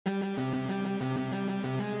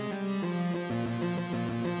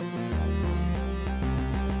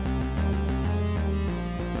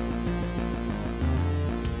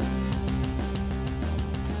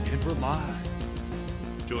my.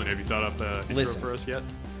 Julian, have you thought up the intro for us yet?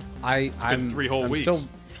 I'm 3 whole weeks.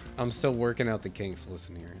 I'm still working out the kinks.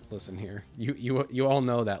 Listen here. You all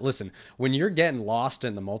know that. Listen, when you're getting lost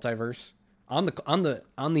in the multiverse, on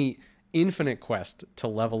the infinite quest to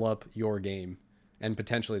level up your game and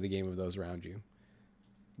potentially the game of those around you,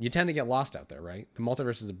 you tend to get lost out there, right? The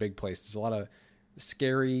multiverse is a big place. There's a lot of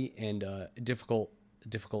scary and difficult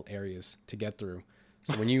areas to get through.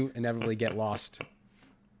 So when you inevitably get lost,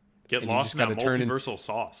 in that multiversal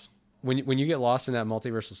sauce. When you get lost in that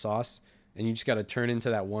multiversal sauce, and you just got to turn into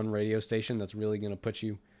that one radio station that's really going to put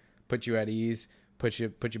you at ease, put you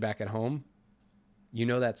back at home. You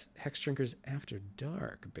know that's Hexdrinkers After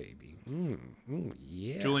Dark, baby.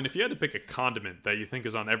 Yeah. Julian, if you had to pick a condiment that you think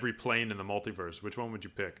is on every plane in the multiverse, which one would you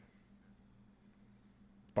pick?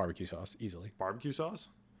 Barbecue sauce, easily. Barbecue sauce?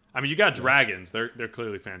 I mean, you got dragons. They're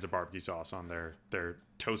clearly fans of barbecue sauce on their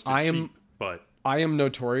toasted sheep. But I am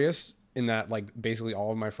notorious in that, like, basically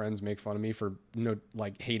all of my friends make fun of me for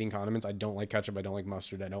hating condiments. I don't like ketchup. I don't like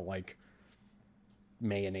mustard. I don't like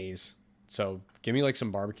mayonnaise. So give me like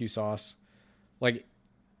some barbecue sauce. Like,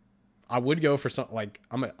 I would go for some, like,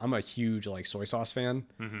 I'm a huge like soy sauce fan.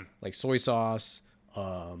 Mm-hmm. Like soy sauce,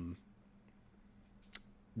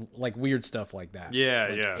 like weird stuff like that. Yeah,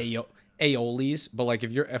 like aiolis. But like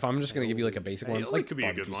if I'm just gonna give you like a basic one, like could be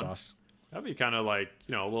barbecue a good sauce. That'd be kind of like,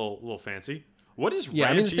 a little fancy. What is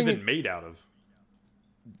ranch even made out of?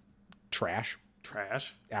 Trash.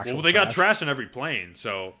 Well, they got trash in every plane,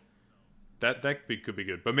 so that could be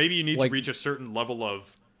good. But maybe you need to reach a certain level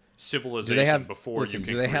of civilization before you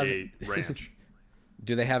can create ranch.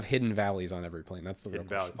 Do they have hidden valleys on every plane? That's the real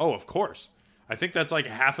question. Oh, of course. I think that's like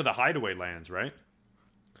half of the hideaway lands, right?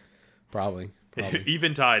 Probably.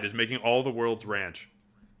 Eventide is making all the world's ranch.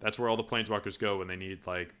 That's where all the planeswalkers go when they need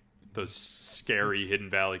like those scary Hidden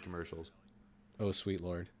Valley commercials. Oh, sweet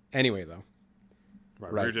Lord. Anyway, though.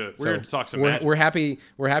 Right. We're here to talk some magic. We're happy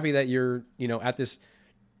that you're, at this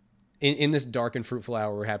in this dark and fruitful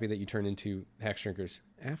hour. We're happy that you turned into Hexdrinkers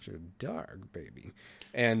After Dark, baby.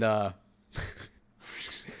 And I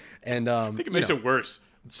think it makes it worse.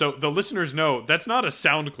 So the listeners know that's not a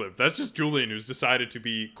sound clip. That's just Julian who's decided to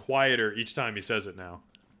be quieter each time he says it now.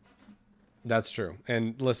 That's true.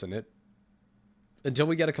 And listen, until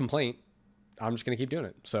we get a complaint, I'm just going to keep doing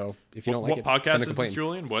it. So if you don't like it, what podcast send a is complaint. this,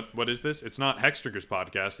 Julian? What is this? It's not Hexdrinkers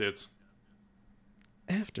podcast. It's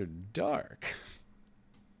After Dark.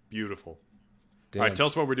 Beautiful. Damn. All right, tell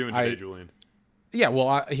us what we're doing today, Julian. Yeah,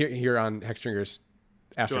 well, here on Hexdrinkers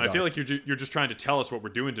After Julian, Dark. I feel like you're just trying to tell us what we're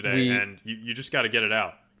doing today, and you just got to get it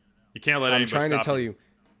out. You can't let anybody stop you. I'm trying to tell you,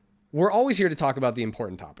 we're always here to talk about the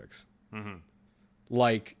important topics. Mm-hmm.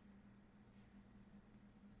 Like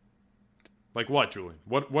what, Julian?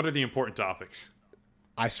 What are the important topics?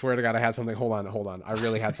 I swear to God, I had something. Hold on. I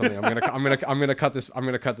really had something. I'm gonna cut this. I'm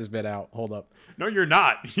gonna cut this bit out. Hold up. No, you're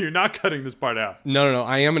not. You're not cutting this part out. No.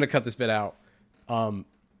 I am gonna cut this bit out. I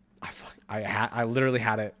literally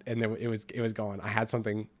had it, and then it was gone. I had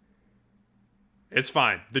something. It's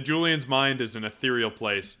fine. The Julian's mind is an ethereal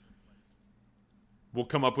place. We'll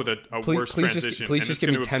come up with a worse transition. Please just give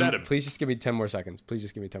me 10. Please just give me 10 more seconds. Please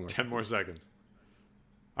just give me 10 more. 10 more seconds.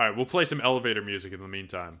 All right, we'll play some elevator music in the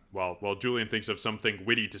meantime while Julian thinks of something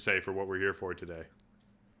witty to say for what we're here for today.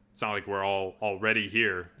 It's not like we're all already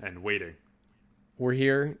here and waiting. We're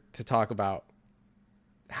here to talk about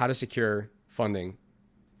how to secure funding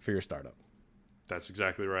for your startup. That's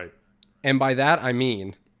exactly right. And by that, I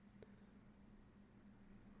mean,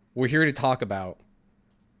 we're here to talk about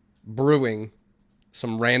brewing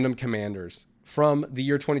some random commanders from the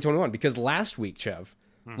year 2021. Because last week, Chev,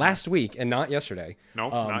 last week and not yesterday. No,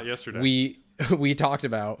 not yesterday. We talked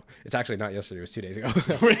about, it's actually not yesterday, it was 2 days ago.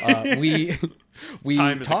 We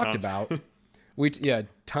talked about,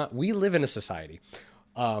 we live in a society.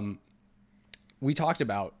 We talked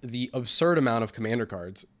about the absurd amount of commander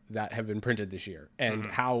cards that have been printed this year and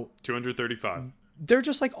how 235. They're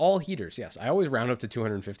just like all heaters. Yes, I always round up to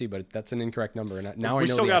 250, but that's an incorrect number. And now I know we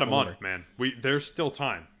still got a month, number. man. There's still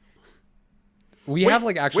time. We have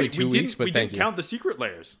like actually 2 weeks, but we didn't count the secret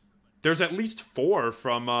layers. There's at least 4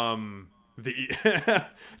 from the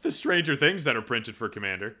the Stranger Things that are printed for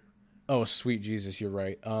Commander. Oh, sweet Jesus, you're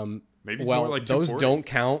right. Maybe more like those don't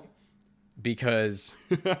count because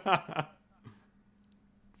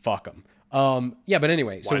fuck them. Yeah, but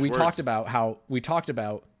anyway, so we talked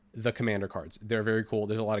about the commander cards. They're very cool.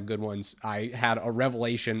 There's a lot of good ones. I had a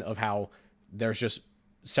revelation of how there's just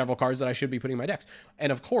several cards that I should be putting in my decks.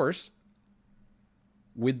 And of course,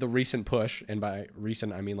 with the recent push, and by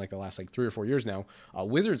recent, I mean like the last like 3 or 4 years now,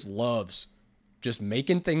 Wizards loves just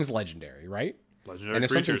making things legendary, right? Legendary and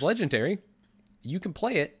if creatures. something's legendary, you can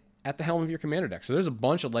play it at the helm of your commander deck. So there's a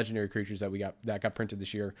bunch of legendary creatures that got printed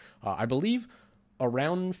this year. I believe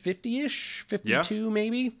around 50-ish, 52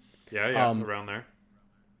 maybe. Yeah, around there.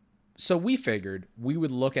 So we figured we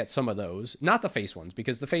would look at some of those, not the face ones,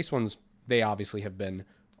 because the face ones, they obviously have been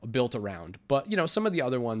built around, but some of the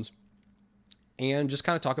other ones, and just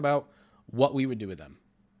kind of talk about what we would do with them.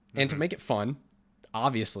 And to make it fun,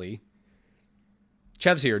 obviously,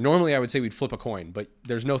 Chev's here. Normally I would say we'd flip a coin, but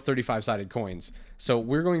there's no 35-sided coins. So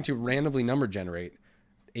we're going to randomly number generate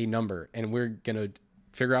a number, and we're going to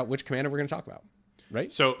figure out which commander we're going to talk about.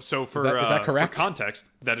 Right? So is that correct? For context,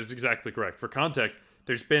 that is exactly correct. For context,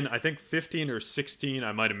 there's been, I think, 15 or 16,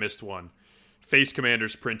 I might have missed one, face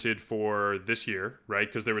commanders printed for this year, right?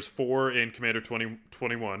 Because there was 4 in Commander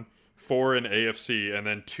 2021, 4 in AFC, and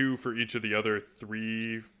then 2 for each of the other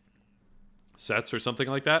 3 sets or something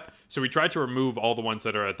like that. So we tried to remove all the ones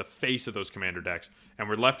that are at the face of those commander decks, and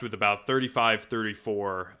we're left with about 35,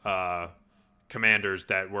 34 commanders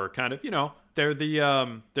that were kind of, they're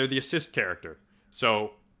the assist character.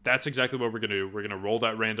 So that's exactly what we're going to do. We're going to roll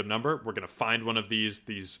that random number. We're going to find one of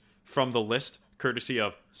these from the list, courtesy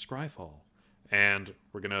of Scryfall, and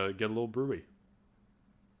we're going to get a little brewy.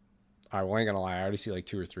 All right, well, I ain't going to lie. I already see like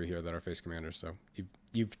 2 or 3 here that are face commanders, so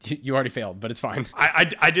you already failed, but it's fine.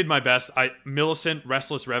 I did my best. Millicent,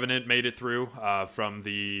 Restless Revenant made it through from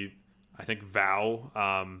the, I think,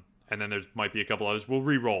 Vow, and then there might be a couple others. We'll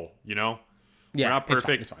re-roll, Yeah, we're not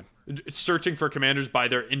perfect. It's fine. Searching for commanders by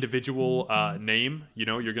their individual name,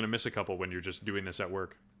 you're going to miss a couple when you're just doing this at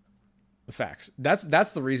work. Facts. That's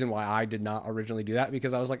the reason why I did not originally do that,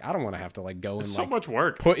 because I was like, I don't want to have to like go and so much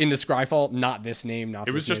work. Put into Scryfall, not this name, not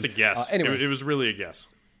this name. It was just a guess. Anyway. It was really a guess.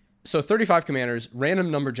 So 35 commanders,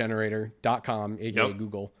 randomnumbergenerator.com, aka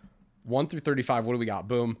Google. 1 through 35, what do we got?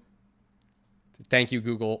 Boom. Thank you,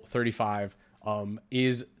 Google. 35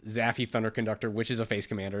 is Zaffy Thunder Conductor, which is a face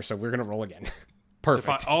commander, so we're going to roll again.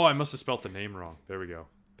 Perfect. I must have spelt the name wrong. There we go.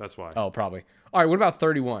 That's why. Oh, probably. All right, what about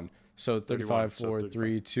 31? So 35, 31, 4,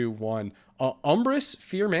 3, 2, 1. Umbrus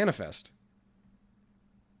Fear Manifest,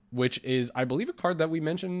 which is, I believe, a card that we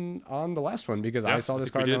mentioned on the last one, because I saw this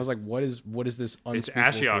card and I was like, what is this unspeakable It's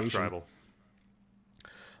Ashiok creation? Tribal.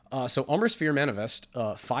 So Umbrus Fear Manifest,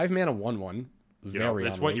 5 mana, 1/1.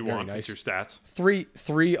 That's what you want. Nice. It's your stats.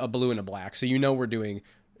 3, a blue and a black. So we're doing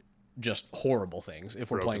just horrible things if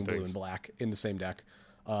we're playing blue and black in the same deck.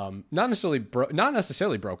 Not necessarily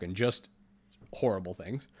broken, just horrible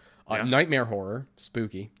things. Nightmare Horror,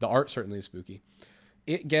 spooky. The art certainly is spooky.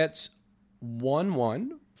 It gets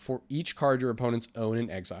 1/1 for each card your opponents own in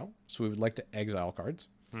exile. So we would like to exile cards.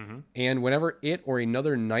 Mm-hmm. And whenever it or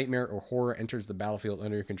another nightmare or horror enters the battlefield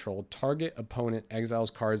under your control, target opponent exiles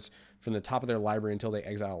cards from the top of their library until they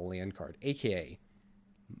exile a land card, aka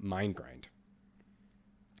Mind Grind.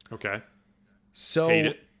 Okay. So hate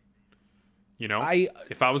it.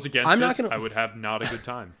 If I was against this, I would have not a good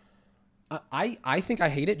time. I think I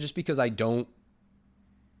hate it just because I don't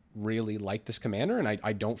really like this commander, and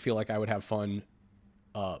I don't feel like I would have fun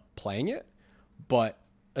playing it. But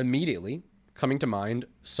immediately coming to mind,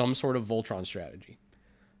 some sort of Voltron strategy.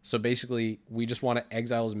 So basically, we just want to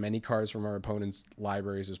exile as many cards from our opponent's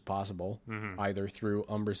libraries as possible, either through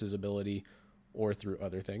Umbrus's ability or through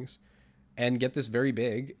other things, and get this very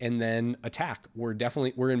big, and then attack. We're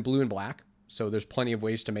in blue and black, so there's plenty of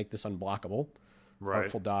ways to make this unblockable. Right.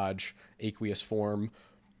 Artful Dodge, Aqueous Form,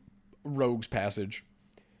 Rogue's Passage.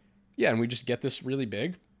 Yeah, and we just get this really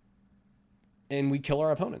big, and we kill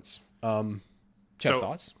our opponents.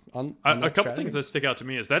 Thoughts on a couple things that stick out to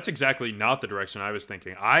me is that's exactly not the direction I was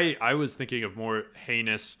thinking. I was thinking of more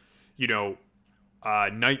heinous,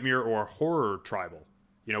 nightmare or horror tribal.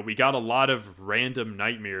 We got a lot of random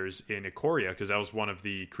nightmares in Ikoria because that was one of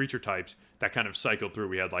the creature types that kind of cycled through.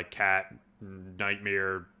 We had like cat,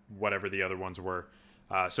 nightmare, whatever the other ones were.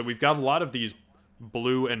 So we've got a lot of these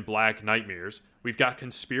blue and black nightmares. We've got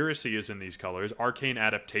Conspiracy is in these colors. Arcane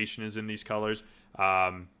Adaptation is in these colors.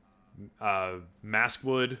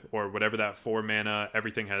 Maskwood, or whatever that 4 mana,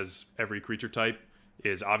 everything has every creature type,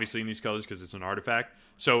 is obviously in these colors because it's an artifact.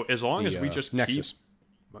 So as long as we just Nexus.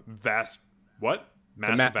 Keep the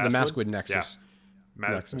Maskwood Nexus. Yeah.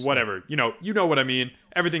 Nexus. Whatever. You know what I mean.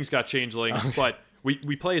 Everything's got changeling, but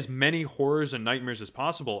we play as many horrors and nightmares as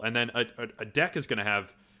possible, and then a deck is going to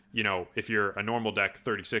have, if you're a normal deck,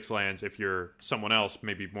 36 lands. If you're someone else,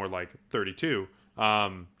 maybe more like 32.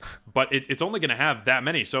 But it's only going to have that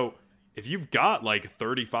many. So if you've got like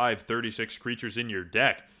 35, 36 creatures in your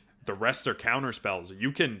deck, the rest are counter spells.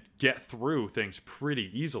 You can get through things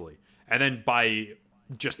pretty easily. And then by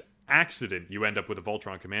just accident, you end up with a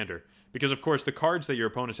Voltron Commander. Because, of course, the cards that your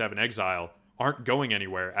opponents have in exile aren't going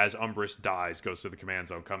anywhere as Umbrus dies, goes to the command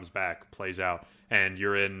zone, comes back, plays out, and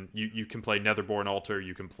you're in. You can play Netherborn Altar,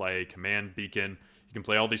 you can play Command Beacon, you can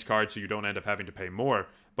play all these cards so you don't end up having to pay more.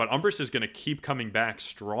 But Umbrus is going to keep coming back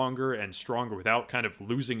stronger and stronger without kind of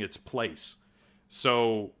losing its place.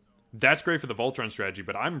 So that's great for the Voltron strategy,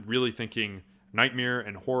 but I'm really thinking Nightmare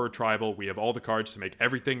and Horror Tribal. We have all the cards to make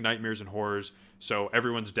everything Nightmares and Horrors, so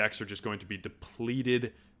everyone's decks are just going to be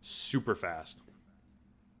depleted super fast.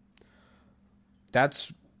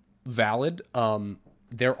 That's valid.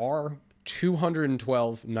 There are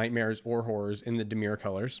 212 Nightmares or Horrors in the Dimir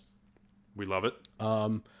colors. We love it.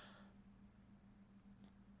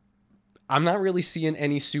 I'm not really seeing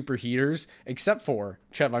any super heaters, except for,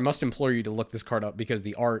 Chev, I must implore you to look this card up because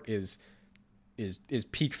the art is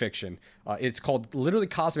peak fiction. It's called literally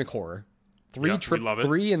Cosmic Horror.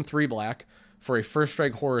 3 and 3 black for a first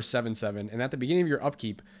strike horror 7/7. And at the beginning of your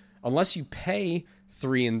upkeep, unless you pay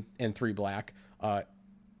 3 and 3 black,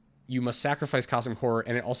 you must sacrifice Cosmic Horror,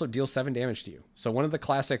 and it also deals 7 damage to you. So one of the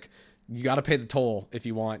classic, you got to pay the toll if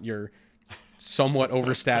you want your somewhat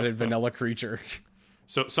overstated vanilla creature.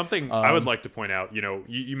 So something I would like to point out,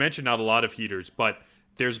 you mentioned not a lot of heaters, but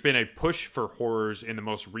there's been a push for horrors in the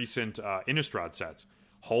most recent Innistrad sets.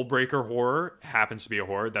 Hullbreaker Horror happens to be a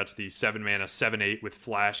horror. That's the 7 mana 7/8 with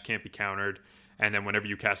flash, can't be countered. And then whenever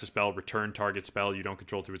you cast a spell, return target spell you don't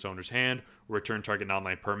control to its owner's hand, or return target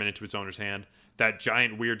non-land permanent to its owner's hand. That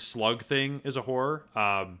giant weird slug thing is a horror.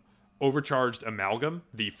 Overcharged Amalgam,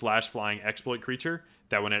 the flash flying exploit creature,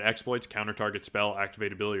 that when it exploits, counter target spell,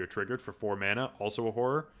 activate ability, or triggered for 4 mana, also a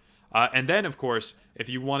horror. And then, of course, if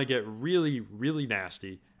you want to get really, really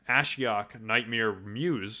nasty, Ashiok Nightmare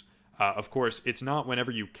Muse. Of course, it's not whenever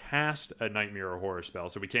you cast a Nightmare or Horror spell,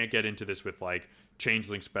 so we can't get into this with, like,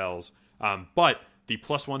 Changeling spells. But the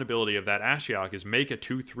 +1 ability of that Ashiok is make a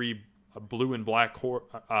 2/3 blue and black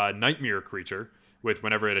Nightmare creature with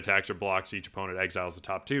whenever it attacks or blocks, each opponent exiles the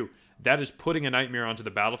top 2. That is putting a Nightmare onto the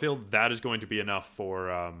battlefield. That is going to be enough for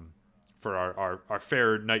our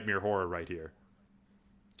fair Nightmare Horror right here.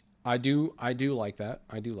 I do like that.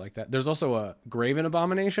 I do like that. There's also a Graven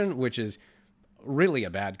Abomination, which is really a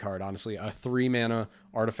bad card, honestly. A 3 mana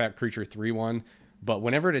artifact creature 3/1. But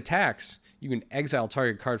whenever it attacks, you can exile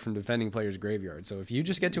target card from defending player's graveyard. So if you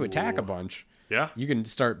just get to attack a bunch, you can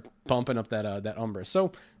start bumping up that Umbra.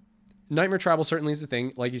 So Nightmare Tribal certainly is the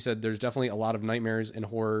thing. Like you said, there's definitely a lot of Nightmares and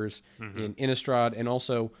Horrors in Innistrad, and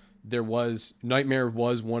also Nightmare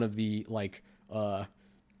was one of the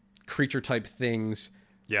creature type things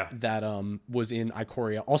that was in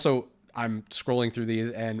Ikoria. Also, I'm scrolling through these,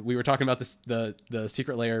 and we were talking about this the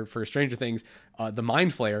secret layer for Stranger Things. The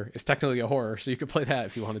Mind Flayer is technically a horror, so you could play that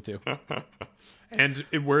if you wanted to. And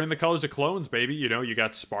we're in the colors of clones, baby. You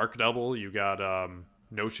got Spark Double, you got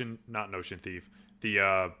Notion Thief.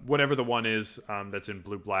 The whatever the one is that's in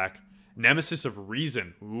blue black, Nemesis of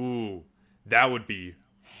Reason. Ooh, that would be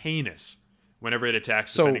heinous. Whenever it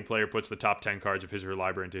attacks, the defending player puts the top 10 cards of his or her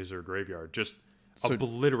library into his or her graveyard. Just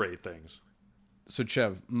obliterate things. So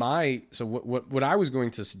Chev, what I was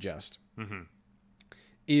going to suggest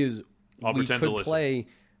is we could play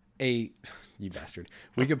you bastard.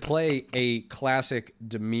 We could play a classic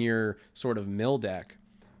Dimir sort of mill deck,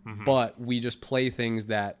 but we just play things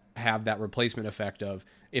that have that replacement effect of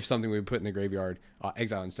if something we would put in the graveyard,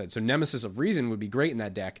 exile instead. So Nemesis of Reason would be great in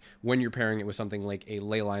that deck when you're pairing it with something like a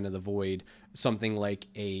Leyline of the Void, something like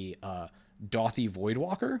a Dothy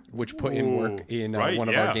Voidwalker, which put in work in one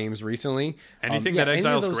of our games recently. Anything that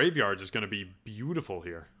exiles graveyards is going to be beautiful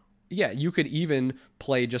here. Yeah, you could even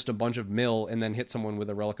play just a bunch of mill and then hit someone with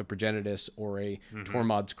a Relic of Progenitus or a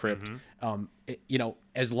Tormod's Crypt.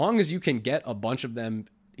 As long as you can get a bunch of them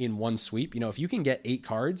in one sweep, if you can get 8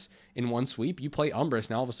 cards in one sweep, you play Umbrus,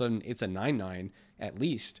 now all of a sudden it's a 9/9 at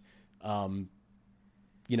least.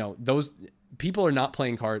 Those people are not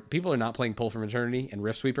playing Pull from Eternity and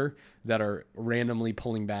Rift Sweeper that are randomly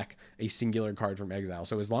pulling back a singular card from exile.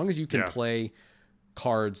 So as long as you can play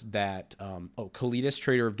cards that Kalidas,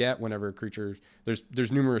 Trader of Get, whenever a creature,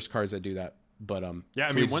 there's numerous cards that do that, but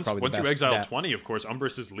once you exile 20, of course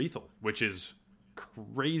Umbrus is lethal, which is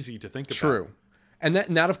crazy to think about. True. And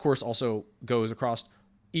that of course also goes across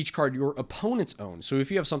each card your opponents own. So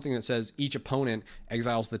if you have something that says each opponent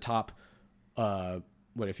exiles the top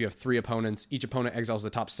if you have 3 opponents, each opponent exiles the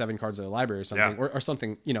top 7 cards of their library or something, or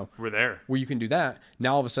something, we're there where you can do that.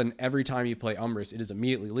 Now all of a sudden, every time you play Umbrus, it is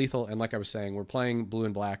immediately lethal. And like I was saying, we're playing blue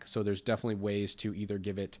and black, so there's definitely ways to either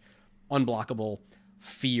give it unblockable,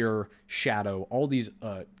 fear, shadow, all these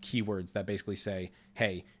keywords that basically say,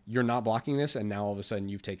 hey, you're not blocking this, and now all of a sudden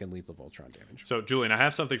you've taken lethal Voltron damage. So Julian, I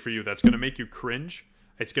have something for you that's going to make you cringe.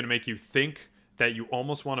 It's going to make you think that you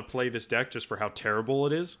almost want to play this deck just for how terrible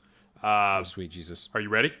it is. Oh, sweet Jesus. Are you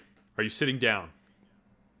ready? Are you sitting down?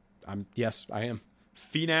 Yes, I am.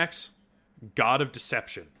 Phoenix, God of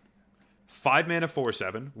Deception. 5 mana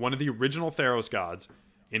 4/7, one of the original Theros gods,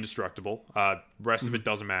 indestructible. Rest of it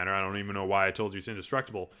doesn't matter. I don't even know why I told you it's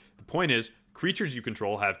indestructible. The point is, creatures you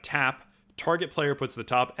control have tap. Target player puts the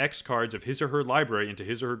top X cards of his or her library into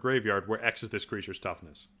his or her graveyard, where X is this creature's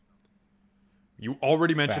toughness. You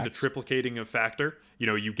already mentioned Facts. the triplicating of factor.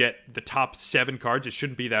 You get the top 7 cards. It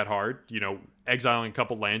shouldn't be that hard. Exiling a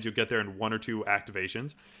couple lands, you'll get there in 1 or 2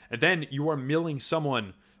 activations. And then you are milling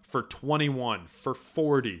someone for 21, for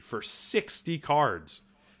 40, for 60 cards.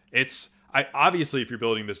 Obviously, if you're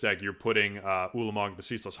building this deck, you're putting Ulamog the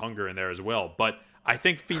Ceaseless Hunger in there as well. But I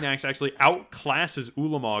think Phoenix actually outclasses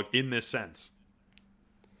Ulamog in this sense.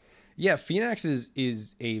 Yeah, Phoenix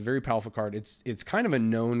is a very powerful card. It's kind of a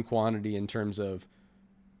known quantity in terms of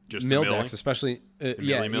just mill decks, especially.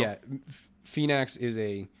 Phoenix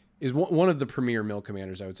is one of the premier mill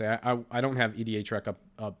commanders, I would say. I don't have EDH Rec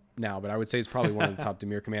up now, but I would say it's probably one of the top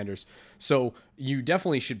Dimir commanders. So you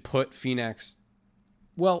definitely should put Phoenix.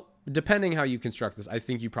 Well, depending how you construct this, I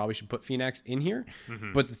think you probably should put Phoenix in here.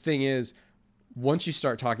 Mm-hmm. But the thing is, once you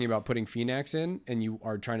start talking about putting Phoenix in and you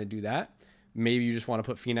are trying to do that, maybe you just want to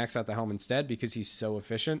put Phoenix at the helm instead because he's so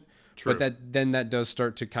efficient. True. But that does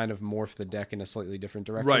start to kind of morph the deck in a slightly different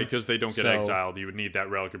direction. Right, because they don't get exiled. You would need that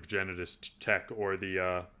Relic of Progenitus tech or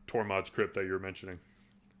the Tormod's Crypt that you were mentioning.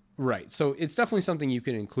 Right. So it's definitely something you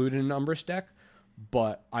can include in an Umbrus deck,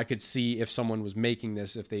 but I could see if someone was making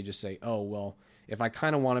this, if they just say, oh, well, if I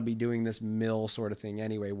kind of want to be doing this mill sort of thing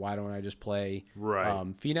anyway, why don't I just play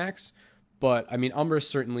Phoenix? But, I mean, Umbrus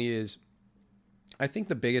certainly is... I think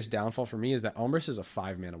the biggest downfall for me is that Umbrus is a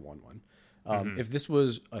 5-mana 1/1. If this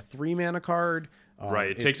was a 3-mana card...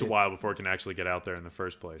 it takes a while before it can actually get out there in the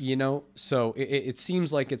first place. So it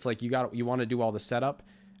seems like it's like you want to do all the setup,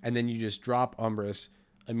 and then you just drop Umbrus,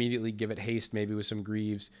 immediately give it haste, maybe with some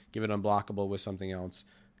Greaves, give it unblockable with something else,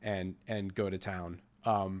 and go to town.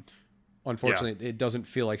 Unfortunately, it doesn't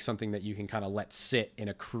feel like something that you can kind of let sit in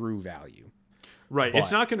accrue value. Right,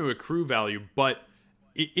 it's not going to accrue value, but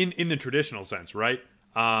in the traditional sense, right?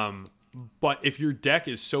 But if your deck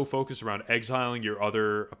is so focused around exiling your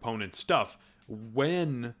other opponent's stuff,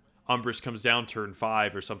 when Umbrus comes down turn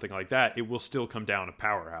 5 or something like that, it will still come down a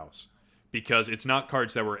powerhouse. Because it's not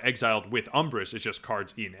cards that were exiled with Umbrus, it's just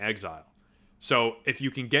cards in exile. So if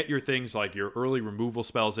you can get your things like your early removal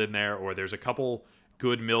spells in there, or there's a couple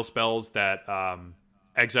good mill spells that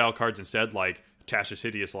exile cards instead, like Tasha's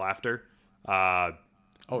Hideous Laughter,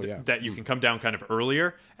 that you can come down kind of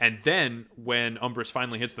earlier, and then when Umbrus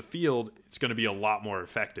finally hits the field, it's going to be a lot more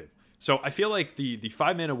effective. So I feel like the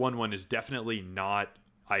 5-mana 1/1 is definitely not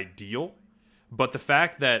ideal, but the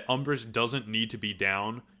fact that Umbrus doesn't need to be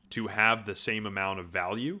down to have the same amount of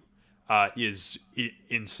value is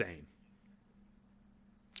insane.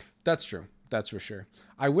 That's true. That's for sure.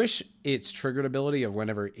 I wish its triggered ability of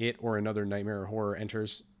whenever it or another Nightmare or Horror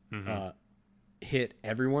enters hit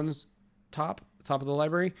everyone's top of the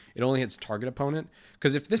library. It only hits target opponent.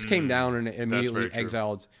 Because if this came down and it immediately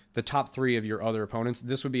exiled the top 3 of your other opponents,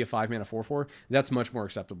 this would be a 5-mana 4/4. That's much more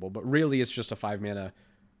acceptable. But really, it's just a 5-mana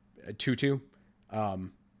 2/2.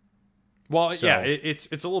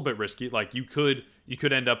 It's a little bit risky. Like you could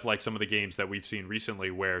end up like some of the games that we've seen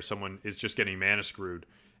recently where someone is just getting mana screwed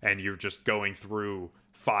and you're just going through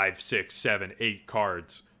 5, 6, 7, 8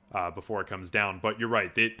 cards before it comes down. But you're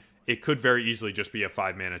right. It could very easily just be a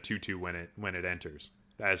 5-mana 2/2 when it enters.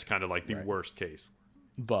 That is kind of like the worst case.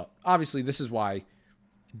 But obviously, this is why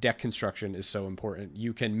deck construction is so important.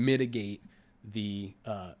 You can mitigate the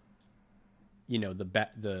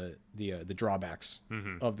drawbacks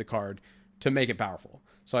of the card to make it powerful.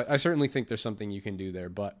 So I certainly think there's something you can do there.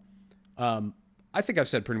 But I think I've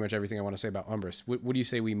said pretty much everything I want to say about Umbrus. What do you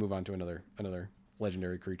say we move on to another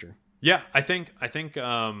legendary creature? Yeah, I think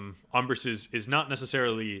Umbrus is not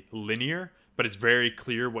necessarily linear, but it's very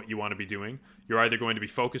clear what you want to be doing. You're either going to be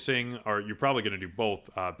focusing, or you're probably going to do both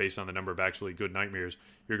based on the number of actually good nightmares.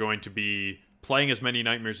 You're going to be playing as many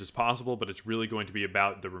nightmares as possible, but it's really going to be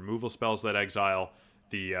about the removal spells that exile,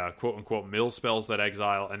 the quote-unquote mill spells that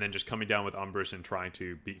exile, and then just coming down with Umbrus and trying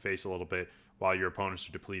to beat face a little bit while your opponents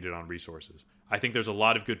are depleted on resources. I think there's a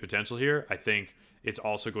lot of good potential here. I think it's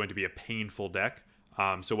also going to be a painful deck.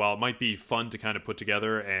 So while it might be fun to kind of put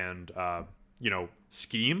together and,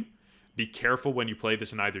 scheme, be careful when you play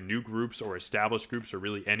this in either new groups or established groups or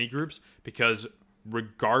really any groups, because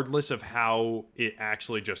regardless of how it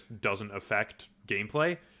actually just doesn't affect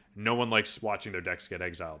gameplay, no one likes watching their decks get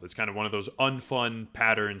exiled. It's kind of one of those unfun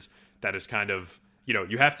patterns that is kind of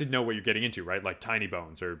you have to know what you're getting into, right? Like Tiny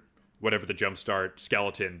Bones or whatever the Jumpstart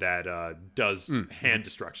skeleton that does hand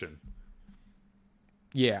destruction.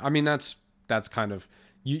 Yeah, I mean that's kind of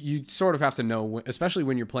you sort of have to know, especially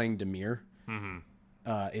when you're playing Dimir.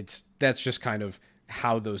 That's just kind of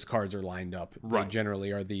how those cards are lined up. Right. They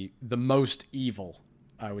generally are the most evil,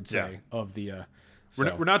 I would say, of the.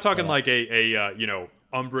 We're not talking like a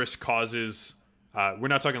Umbrus causes. We're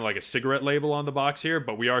not talking like a cigarette label on the box here,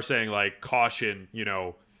 but we are saying like caution.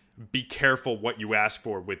 Be careful what you ask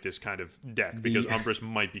for with this kind of deck because Umbrus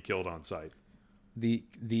might be killed on sight.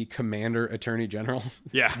 The Commander Attorney General.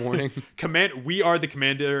 Yeah. Warning. We are the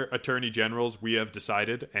Commander Attorney Generals. We have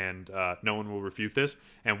decided, and no one will refute this.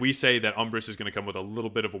 And we say that Umbrus is going to come with a little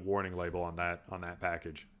bit of a warning label on that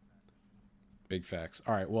package. Big facts.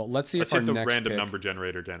 All right. Well, let's see if our next random number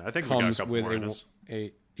generator again. I think we got a couple more in us.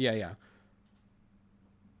 Yeah.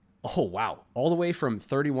 Oh wow! All the way from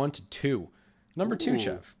 31 to 2. Number 2,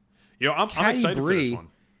 Chev. I'm excited for this one.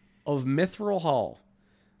 Of Mithril Hall.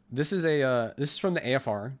 This is from the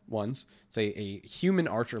AFR ones. It's a human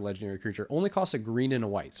archer legendary creature. Only costs a green and a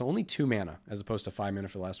white, so only 2 mana as opposed to 5 mana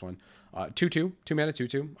for the last one. 2/2, 2 mana,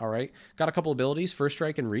 2/2. All right, got a couple abilities: First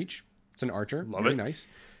Strike and Reach. It's an archer. Very nice.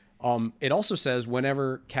 It also says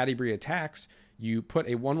whenever Catti-brie attacks, you put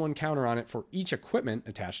a 1/1 counter on it for each equipment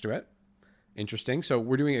attached to it. Interesting. So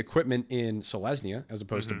we're doing equipment in Selesnya as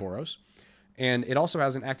opposed to Boros, and it also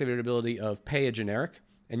has an activated ability of pay a generic.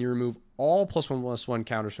 And you remove all +1/+1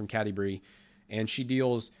 counters from Catti-brie, and she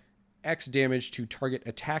deals X damage to target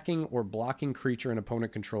attacking or blocking creature an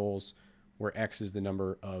opponent controls, where X is the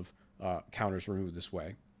number of counters removed this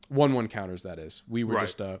way. 1/1 counters, that is. We were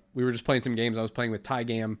just playing some games. I was playing with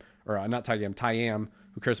Tygam, or not Tygam, Tyam,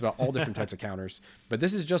 who cares about all different types of counters. But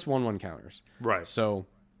this is just 1/1 counters. Right. So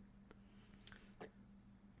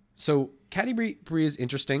Catti-brie is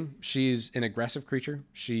interesting. She's an aggressive creature.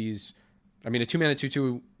 A 2 mana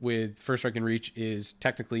 2/2 with First Strike and Reach is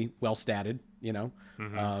technically well statted,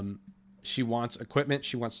 She wants equipment.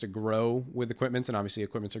 She wants to grow with equipments, and obviously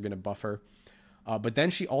equipments are going to buff her. But then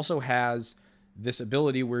she also has this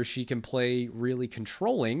ability where she can play really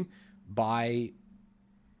controlling by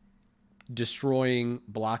destroying,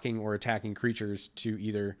 blocking, or attacking creatures to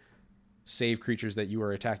either save creatures that you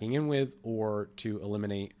are attacking in with or to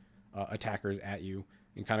eliminate attackers at you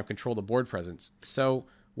and kind of control the board presence. So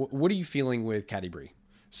what are you feeling with Catti-brie?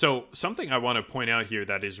 So something I want to point out here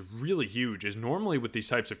that is really huge is normally with these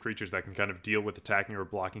types of creatures that can kind of deal with attacking or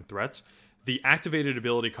blocking threats, the activated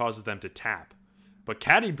ability causes them to tap. But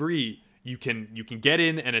Catti-brie, you can get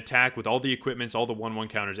in and attack with all the equipments, all the 1/1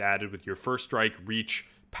 counters added with your First Strike, Reach,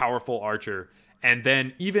 powerful archer. And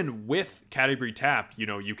then even with Catti-brie tapped,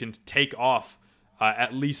 you can take off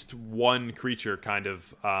at least one creature kind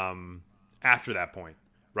of after that point,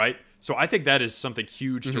 right? So I think that is something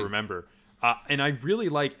huge to remember. And I really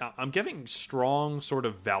I'm getting strong sort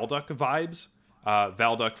of Valduk vibes.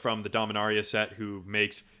 Valduk from the Dominaria set, who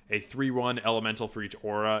makes a 3/1 elemental for each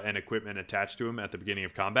aura and equipment attached to him at the beginning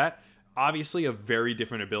of combat. Obviously a very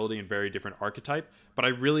different ability and very different archetype, but I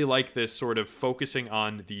really like this sort of focusing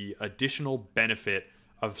on the additional benefit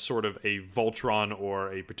of sort of a Voltron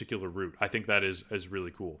or a particular route. I think that is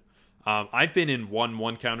really cool. I've been in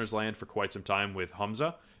 1/1 counters land for quite some time with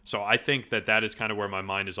Hamza, so I think that is kind of where my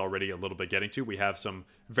mind is already a little bit getting to. We have some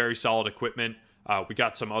very solid equipment. We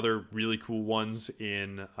got some other really cool ones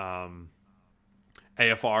in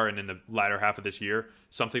AFR and in the latter half of this year.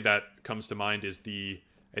 Something that comes to mind is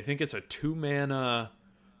I think it's a 2 mana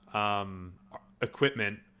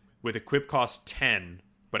equipment with equip cost 10,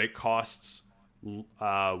 but it costs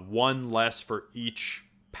 1 less for each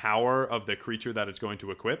power of the creature that it's going to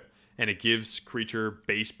equip, and it gives creature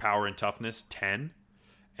base power and toughness 10.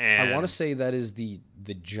 And I want to say that is the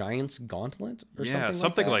Giant's Gauntlet or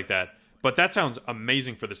something like that. But that sounds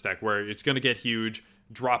amazing for this deck, where it's going to get huge,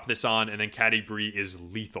 drop this on, and then Catti-brie is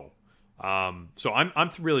lethal. So I'm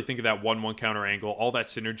really thinking that 1/1 counter angle, all that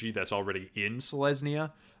synergy that's already in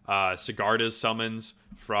Selesnya. Sigarda's summons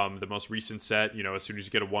from the most recent set, as soon as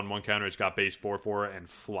you get a 1/1 counter, it's got base 4/4 and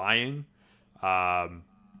flying.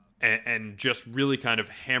 And just really kind of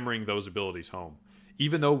hammering those abilities home.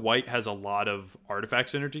 Even though white has a lot of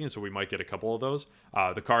artifact synergy, and so we might get a couple of those.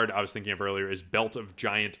 The card I was thinking of earlier is Belt of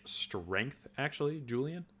Giant Strength, actually,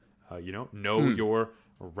 Julian. Know your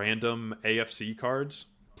random AFC cards,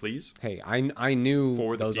 please. Hey, I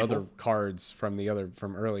knew those other cards from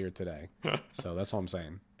earlier today, so that's all I'm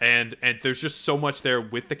saying. And there's just so much there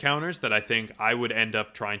with the counters that I think I would end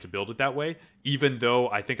up trying to build it that way, even though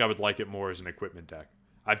I think I would like it more as an equipment deck.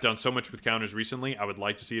 I've done so much with counters recently. I would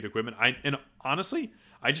like to see it equipment. And honestly,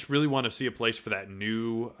 I just really want to see a place for that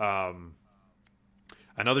new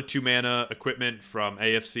another 2 mana equipment from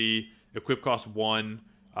AFC. Equip cost 1.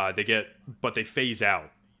 But they phase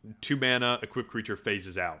out. 2 mana, equip creature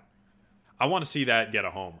phases out. I want to see that get a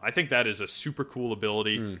home. I think that is a super cool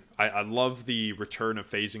ability. I love the return of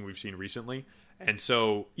phasing we've seen recently. And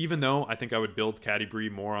so even though I think I would build Catti-Brie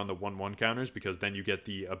more on the 1/1 counters, because then you get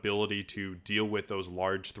the ability to deal with those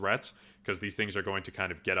large threats, because these things are going to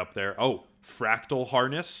kind of get up there. Oh, Fractal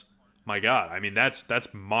Harness. My God. I mean, that's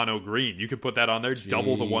mono green. You can put that on there,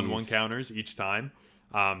 double the 1/1 counters each time.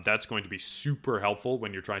 That's going to be super helpful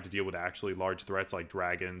when you're trying to deal with actually large threats like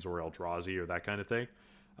dragons or Eldrazi or that kind of thing.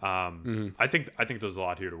 I think there's a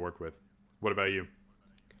lot here to work with. What about you?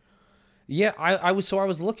 Yeah, I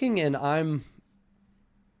was looking, and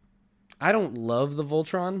I don't love the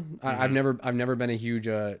Voltron. I've never been a huge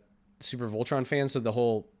Super Voltron fan, so the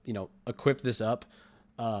whole equip this up,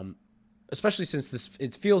 especially since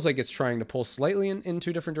it feels like it's trying to pull slightly in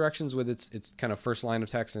two different directions with its kind of first line of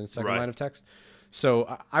text and its second line of text.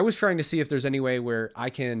 So I was trying to see if there's any way where I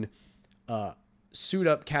can suit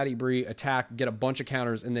up Catti-Brie, attack, get a bunch of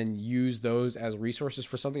counters, and then use those as resources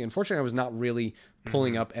for something. Unfortunately, I was not really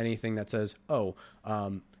pulling up anything that says,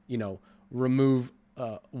 remove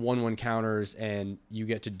 1/1 counters and you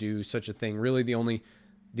get to do such a thing. Really, the only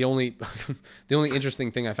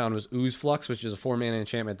interesting thing I found was Ooze Flux, which is a 4-mana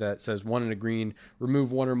enchantment that says 1 and a green,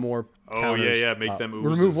 remove 1 or more counters. Make them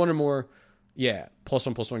oozes. Remove 1 or more,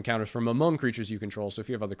 +1/+1 counters from among creatures you control. So if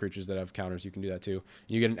you have other creatures that have counters, you can do that too. And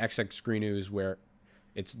you get an XX green ooze where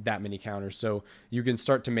it's that many counters. So you can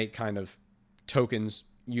start to make kind of tokens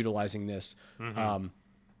utilizing this.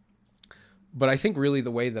 But I think really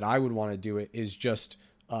the way that I would want to do it is just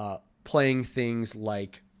playing things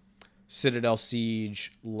like Citadel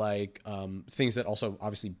Siege, like things that also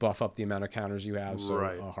obviously buff up the amount of counters you have.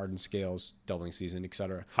 So Hardened Scales, Doubling Season,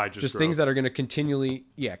 etc. Just things that are going to continually,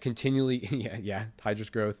 Hydra's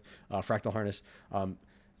Growth, Fractal Harness,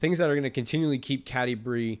 things that are going to continually keep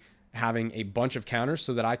Catti-Brie having a bunch of counters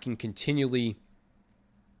so that I can continually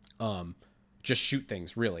just shoot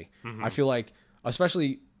things, really. I feel like,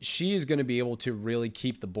 especially, she is going to be able to really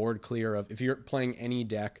keep the board clear of, if you're playing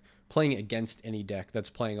against any deck that's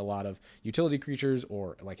playing a lot of utility creatures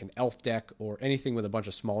or like an elf deck or anything with a bunch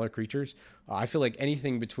of smaller creatures. I feel like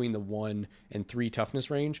anything between the 1 and 3 toughness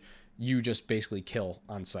range, you just basically kill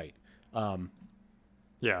on sight.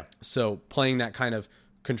 So playing that kind of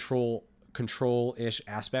control-ish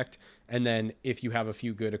aspect, and then if you have a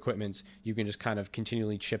few good equipments, you can just kind of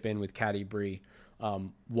continually chip in with Catti-Brie,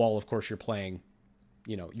 while of course you're playing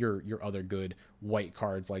your other good white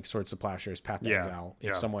cards like Swords to Plowshares, Path to Exile.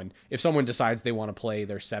 If someone decides they want to play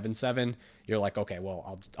their 7/7, you're like, okay,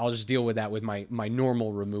 well, I'll just deal with that with my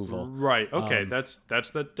normal removal. Right. Okay. That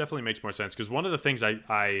definitely makes more sense, because one of the things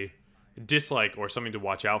I dislike, or something to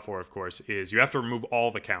watch out for, of course, is you have to remove all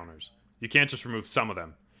the counters. You can't just remove some of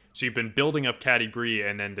them. So you've been building up Catti-Brie,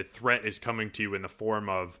 and then the threat is coming to you in the form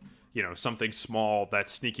of something small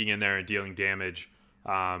that's sneaking in there and dealing damage.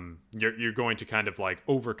 You're going to kind of like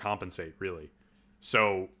overcompensate, really.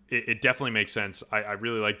 So it definitely makes sense. I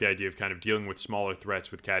really like the idea of kind of dealing with smaller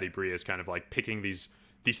threats with Catti-Brie, as kind of like picking these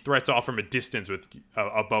threats off from a distance with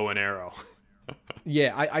a bow and arrow.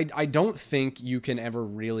 I don't think you can ever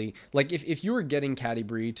really, like, if you were getting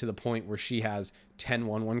Catti-Brie to the point where she has 10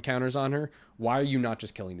 1/1 counters on her, why are you not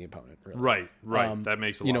just killing the opponent? Really? Right. That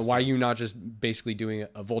makes a lot of sense. Why are you not just basically doing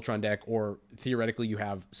a Voltron deck, or theoretically you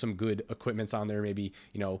have some good equipments on there, maybe,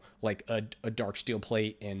 like a Dark Steel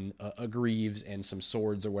Plate and a Greaves and some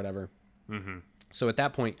swords or whatever. So at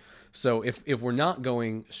that point, if we're not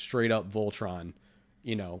going straight up Voltron,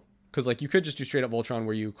 because like you could just do straight up Voltron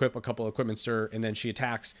where you equip a couple of equipments to her and then she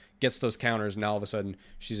attacks, gets those counters, and now all of a sudden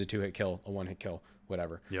she's a 2-hit kill, a 1-hit kill,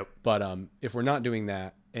 whatever. Yep. But if we're not doing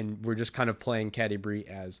that and we're just kind of playing Catti-Brie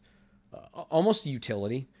as almost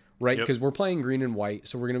utility, right? Because we're playing green and white,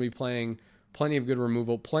 so we're going to be playing plenty of good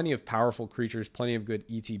removal, plenty of powerful creatures, plenty of good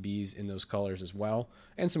ETBs in those colors as well,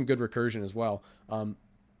 and some good recursion as well.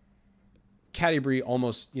 Catti-Brie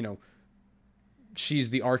almost, she's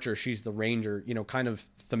the archer, she's the ranger, kind of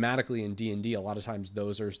thematically in D&D, a lot of times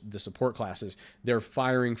those are the support classes. They're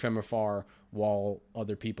firing from afar while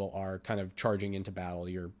other people are kind of charging into battle.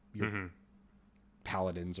 Your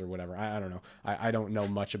paladins or whatever. I don't know. I don't know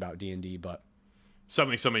much about D&D, but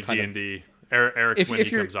something D&D. Eric, when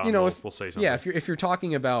he comes on, we'll say something. Yeah, if you're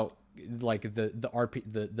talking about like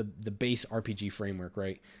the base RPG framework,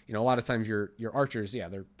 right? A lot of times your archers,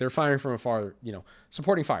 they're firing from afar,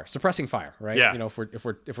 supporting fire, suppressing fire, right? Yeah. If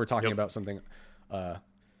we're talking about something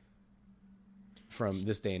from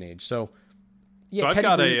this day and age. So I've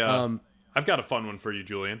got a fun one for you,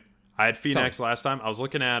 Julian. I had Phoenix last time. I was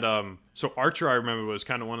looking at so Archer. I remember was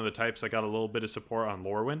kind of one of the types that got a little bit of support on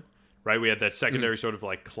Lorwyn, right? We had that secondary sort of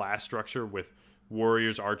like class structure with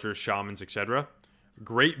warriors, archers, shamans, etc.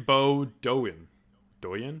 Great bow, Doyen.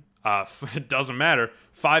 It doesn't matter.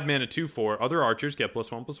 5 mana, 2/4. Other archers get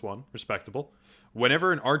 +1/+1. Respectable.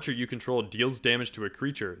 Whenever an archer you control deals damage to a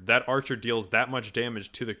creature, that archer deals that much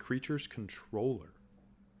damage to the creature's controller.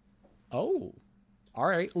 Oh, all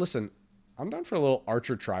right. Listen, I'm down for a little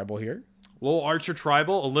archer tribal here. Little archer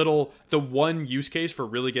tribal, the one use case for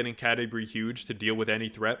really getting Category huge to deal with any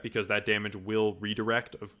threat, because that damage will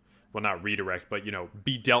redirect not redirect, but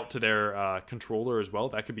be dealt to their controller as well.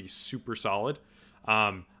 That could be super solid.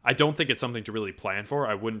 I don't think it's something to really plan for.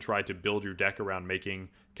 I wouldn't try to build your deck around making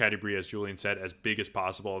Category, as Julian said, as big as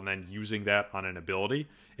possible and then using that on an ability.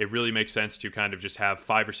 It really makes sense to kind of just have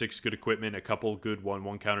 5 or 6 good equipment, a couple good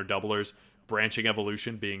 1/1 counter doublers, branching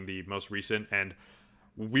evolution being the most recent, and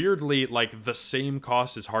weirdly like the same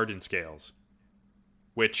cost as Hardened Scales,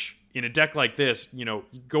 which in a deck like this,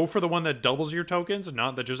 go for the one that doubles your tokens,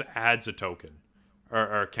 not that just adds a token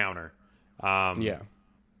or a counter. Yeah,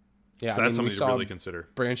 so that's something to really consider.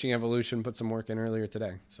 Branching evolution put some work in earlier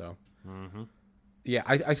today. So yeah,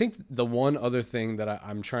 I think the one other thing that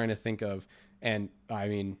I'm trying to think of, and I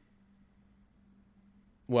mean,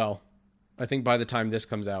 well, I think by the time this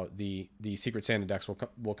comes out, the Secret Santa decks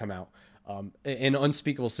will come out. An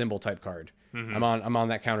Unspeakable Symbol type card. I'm on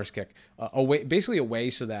that counters kick. Basically a way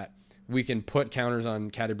so that we can put counters on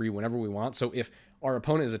Category whenever we want. So if our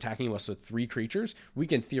opponent is attacking us with 3 creatures, we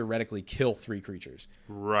can theoretically kill 3 creatures.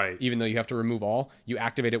 Right. Even though you have to remove all, you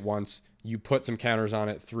activate it once, you put some counters on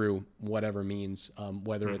it through whatever means,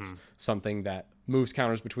 whether it's something that moves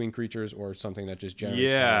counters between creatures or something that just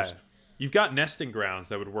generates counters. You've got Nesting Grounds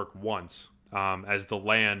that would work once as the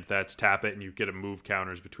land that's tap it, and you get to move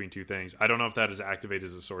counters between 2 things. I don't know if that is activated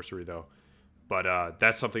as a sorcery, though. But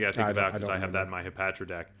that's something I think about because I have that in my Hepatra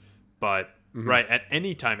deck. But right, at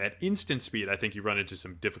any time, at instant speed, I think you run into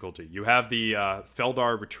some difficulty. You have the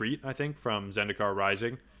Feldar Retreat, I think, from Zendikar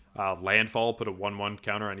Rising. Landfall, put a 1/1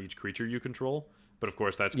 counter on each creature you control. But, of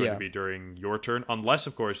course, that's going to be during your turn. Unless,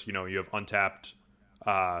 of course, you have untapped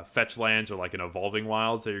fetch lands or like an Evolving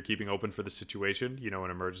Wilds that you're keeping open for the situation, an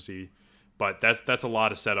emergency. But that's a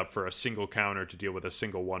lot of setup for a single counter to deal with a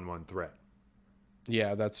single 1/1 threat.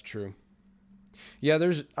 Yeah, that's true. Yeah,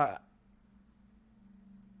 there's...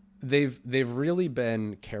 They've really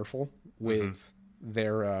been careful with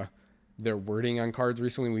their wording on cards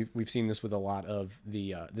recently. We've seen this with a lot of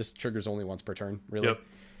the this triggers only once per turn, really. Yep.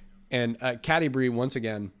 And Category, once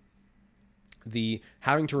again, the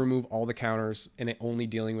having to remove all the counters and it only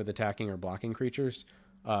dealing with attacking or blocking creatures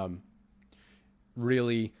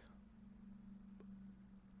really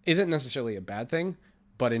isn't necessarily a bad thing,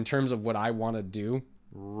 but in terms of what I want to do,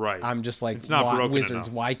 right, I'm just like, it's not broken Wizards,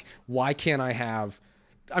 enough. Why can't I have...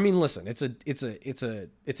 I mean, listen, it's a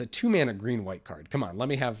 2-mana green-white card. Come on, let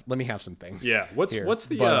me have some things. Yeah, what's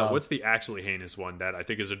the actually heinous one that I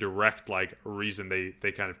think is a direct like reason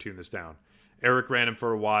they kind of tune this down? Eric ran him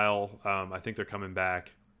for a while. I think they're coming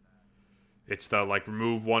back. It's the like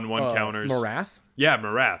remove 1/1 counters. Marath? Yeah,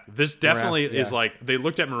 Marath. This definitely is like they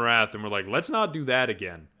looked at Marath and were like, let's not do that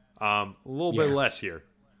again. A little bit less here.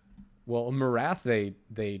 Well, Marath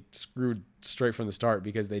they screwed straight from the start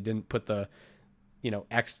because they didn't put the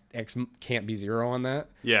X can't be 0 on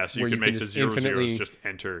that. Yeah, so you can make the 0/0s just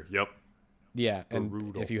enter. Yep. Yeah,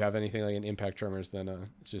 and if you have anything like an Impact Tremors, then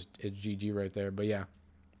it's GG right there. But yeah.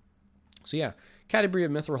 So yeah, Category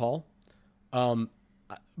of Mithril Hall.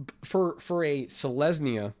 For a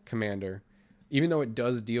Selesnya commander, even though it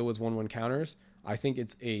does deal with 1/1 counters, I think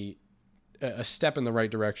it's a step in the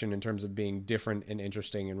right direction in terms of being different and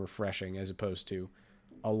interesting and refreshing, as opposed to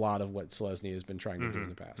a lot of what Selesnya has been trying to do in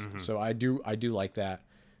the past. So I do like that,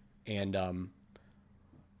 and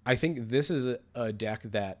I think this is a deck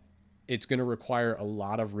that it's going to require a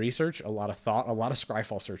lot of research, a lot of thought, a lot of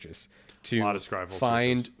Scryfall searches to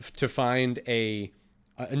find a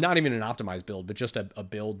not even an optimized build, but just a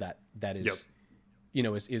build that is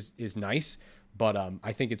is nice. But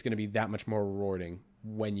I think it's going to be that much more rewarding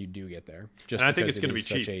when you do get there. And I think it's going to be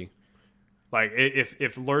cheap. Like,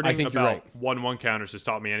 if learning about 1/1 counters has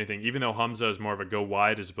taught me anything, even though Hamza is more of a go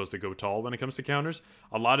wide as opposed to go tall when it comes to counters,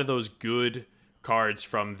 a lot of those good cards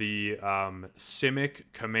from the Simic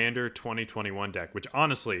Commander 2021 deck, which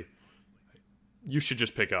honestly, you should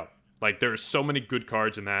just pick up. Like, there are so many good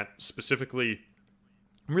cards in that, specifically,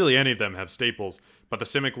 really any of them have staples, but the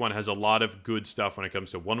Simic one has a lot of good stuff when it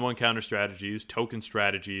comes to 1/1 counter strategies, token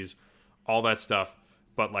strategies, all that stuff.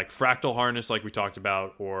 But like Fractal Harness, like we talked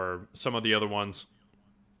about, or some of the other ones,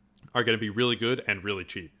 are going to be really good and really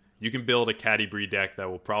cheap. you can build a Caddy Breed deck that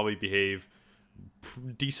will probably behave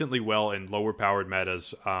decently well in lower powered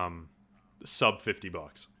metas, sub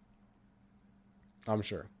 $50. I'm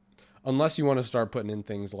sure. Unless you want to start putting in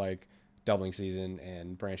things like Doubling Season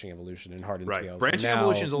and Branching Evolution and Hardened Scales. Branching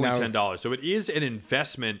Evolution is only $10. So it is an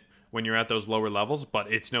investment when you're at those lower levels,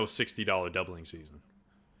 but it's no $60 Doubling Season.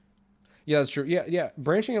 Yeah, that's true. Yeah.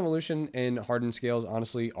 Branching Evolution and Hardened Scales,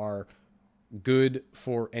 honestly, are good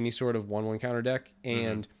for any sort of 1/1 counter deck.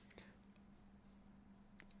 And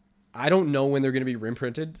I don't know when they're going to be rim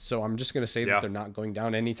printed, so I'm just going to say that they're not going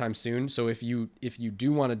down anytime soon. So if you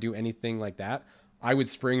do want to do anything like that, I would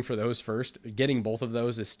spring for those first. Getting both of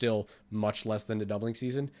those is still much less than a Doubling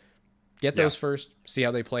Season. Get those first, see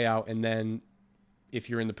how they play out, and then if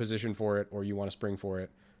you're in the position for it or you want to spring for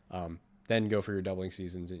it, then go for your Doubling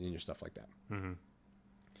Seasons and your stuff like that. Mm-hmm.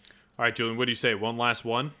 All right, Julian, what do you say? One last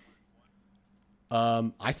one?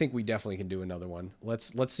 I think we definitely can do another one.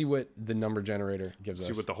 Let's see what the number generator gives us.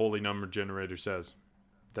 See what the holy number generator says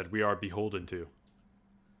that we are beholden to.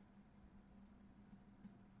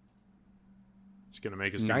 It's going to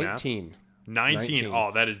make us do 19. Math. 19.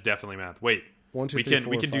 Oh, that is definitely math. Wait. 1, 2, 3,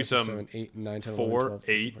 4, 5, 6, 7, 8, 9, 10, 11, 12,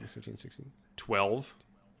 13, 15, 16. 12,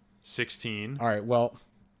 16. All right, well,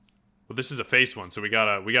 this is a face one, so we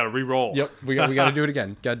gotta re-roll. Yep, we gotta do it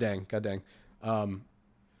again. God dang.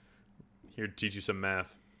 Here to teach you some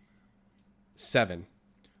math. 7.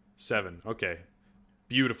 Okay,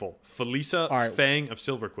 beautiful. Felisa Fang of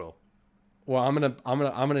Silverquill. Well, I'm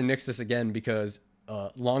gonna nix this again because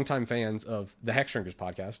longtime fans of the Hexdrinkers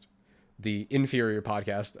podcast, the inferior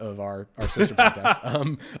podcast of our sister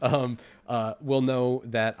podcast, will know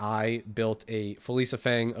that I built a Felisa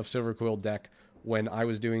Fang of Silverquill deck when I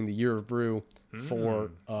was doing the Year of Brew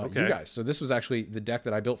for you guys. So this was actually the deck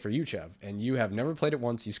that I built for you, Chev, and you have never played it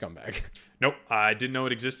once, you scumbag. Nope, I didn't know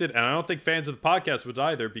it existed, and I don't think fans of the podcast would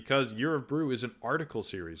either, because Year of Brew is an article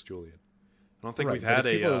series, Julian. I don't think we've had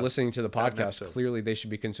if people are listening to the podcast, clearly they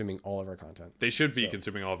should be consuming all of our content. They should be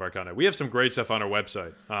consuming all of our content. We have some great stuff on our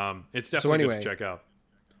website. It's definitely good to check out.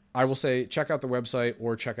 I will say check out the website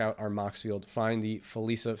or check out our Moxfield. Find the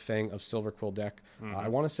Felisa Fang of Silverquill deck. I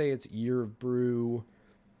want to say it's Year of Brew.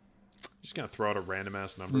 Just going to throw out a random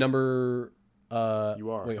ass number.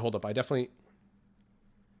 You are. Wait, hold up.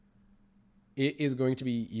 It is going to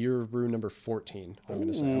be Year of Brew number 14. I'm going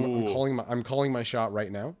to say. I'm calling my shot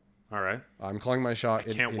right now. All right. I'm calling my shot.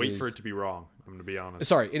 I can't wait for it to be wrong. I'm going to be honest.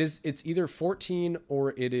 Sorry, it's either 14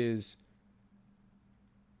 or it's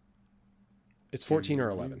 14 or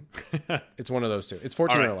 11. It's one of those two. It's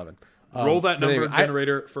 14 or 11. Roll that number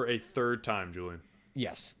generator for a third time, Julian.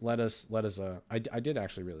 Yes, let us. I did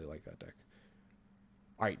actually really like that deck.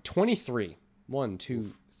 All right, 23. 1,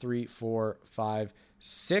 2, 3, 4, 5,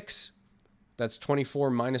 6. That's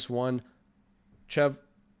 24 minus 1. Chev,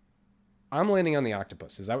 I'm landing on the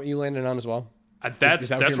octopus. Is that what you landed on as well? That's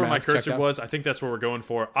where my cursor was. I think that's what we're going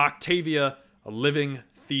for. Octavia, a living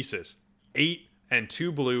thesis. 8 and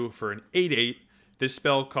 2 blue for an 8/8. This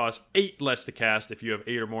spell costs 8 less to cast if you have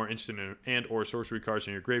 8 or more instant and or sorcery cards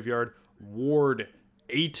in your graveyard. Ward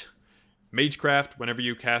 8. Magecraft, whenever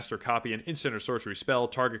you cast or copy an instant or sorcery spell,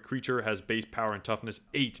 target creature has base power and toughness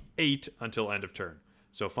 8/8 until end of turn.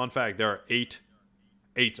 So fun fact, there are 8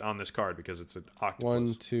 8s on this card because it's an octopus.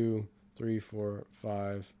 1, 2, 3, 4,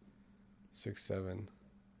 5, 6, 7.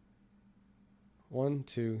 1,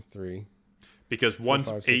 2, 3. Because 1,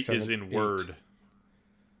 8 is in 8. Word.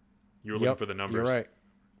 You were looking for the numbers. You're right.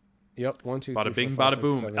 Yep. 1, 2, 3, bada bing, 4, 5, bada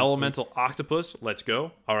boom. 6, 7, Elemental 8. Octopus. Let's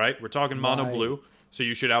go. All right. We're talking mono blue. So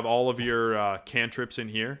you should have all of your cantrips in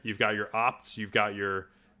here. You've got your opts. You've got your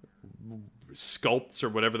sculpts or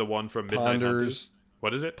whatever the one from Midnight Hunters.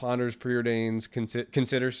 What is it? Ponders, Preordains,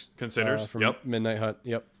 Considers. From Midnight Hunt.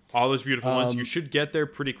 Yep. All those beautiful ones. You should get there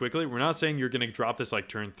pretty quickly. We're not saying you're going to drop this like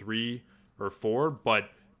turn 3 or 4, but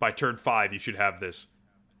by turn 5 you should have this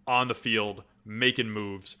on the field making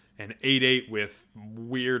moves. An 8/8 with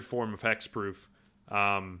weird form of hexproof.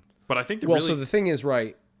 But I think so the thing is,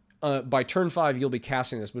 right, by turn 5 you'll be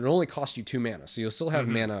casting this, but it only costs you 2 mana, so you'll still have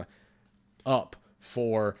mana up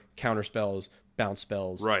for counter spells, bounce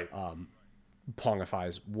spells, right?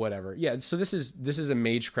 Pongifies, whatever. Yeah, so this is a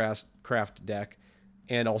Magecraft deck,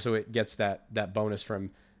 and also it gets that bonus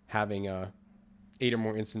from having 8 or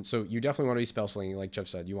more instants. So you definitely want to be spell slinging, like Jeff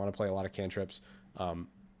said. You want to play a lot of cantrips, a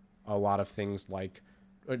lot of things like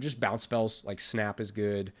just bounce spells, like Snap is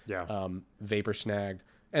good. Yeah. Vapor Snag,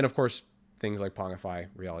 and of course things like Pongify,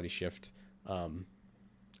 Reality Shift,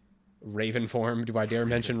 Raven Form. Do I dare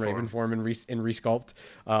mention Raven Form in Resculpt?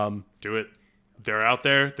 Do it. They're out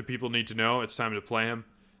there. The people need to know. It's time to play them.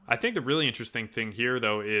 I think the really interesting thing here,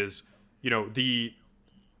 though, is the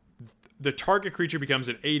the target creature becomes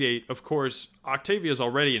an 8/8. Of course, Octavia is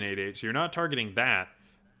already an 8/8, so you're not targeting that,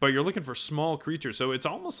 but you're looking for small creatures. So it's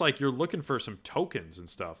almost like you're looking for some tokens and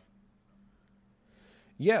stuff.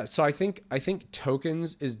 Yeah, so I think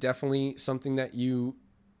tokens is definitely something that you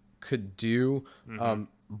could do.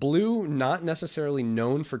 Blue, not necessarily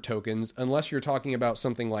known for tokens, unless you're talking about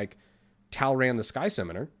something like Talran the Sky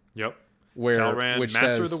Summoner. Yep. Where Talran, which Master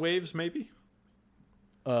says, of the Waves, maybe?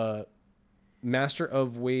 Master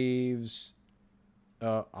of Waves.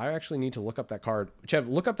 I actually need to look up that card. Chev,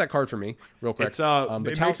 look up that card for me real quick. It's it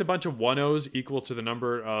makes a bunch of 1/0s equal to the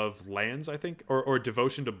number of lands, I think, or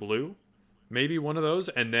devotion to blue. Maybe one of those,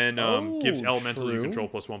 and then gives elemental you control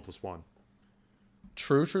 +1/+1.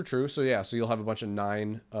 True. So yeah, so you'll have a bunch of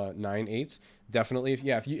 9/8s. Definitely,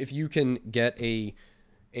 if you can get a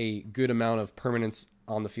good amount of permanence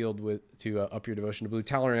on the field to up your devotion to blue.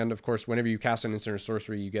 Talrand, of course, whenever you cast an instant or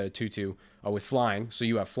sorcery, you get a 2/2 with flying, so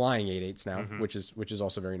you have flying 8/8s now, which is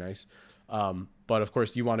also very nice. But of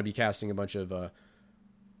course, you want to be casting a bunch of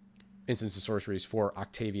instants and sorceries for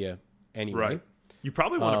Octavia anyway. Right. You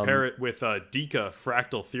probably want to pair it with Dika,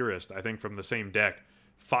 Fractal Theorist, I think, from the same deck.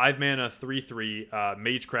 5 mana, 3/3,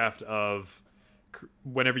 Magecraft of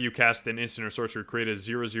whenever you cast an instant or sorcery, create a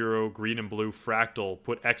 0/0 green and blue fractal,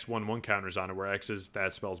 put X/1/1 counters on it, where X is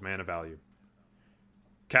that spell's mana value.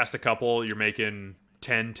 Cast a couple, you're making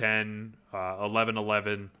 10/10,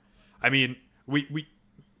 11/11. I mean, we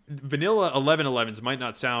vanilla 11/11s might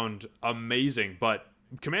not sound amazing, but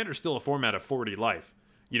Commander's still a format of 40 life.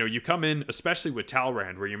 You know, you come in, especially with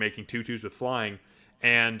Talrand, where you're making 2/2s with flying,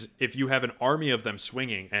 and if you have an army of them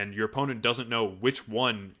swinging and your opponent doesn't know which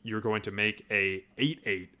one you're going to make a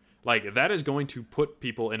 8/8, like, that is going to put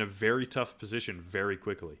people in a very tough position very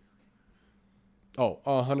quickly. Oh,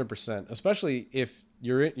 100%. Especially if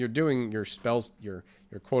you're doing your spells, your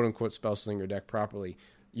quote unquote spell slinger deck properly.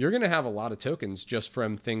 You're going to have a lot of tokens just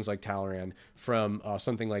from things like Talrand, from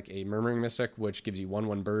something like a Murmuring Mystic, which gives you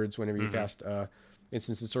 1/1 birds whenever you cast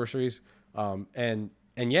instants and sorceries.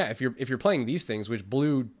 And yeah, if you're playing these things, which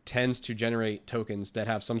blue tends to generate tokens that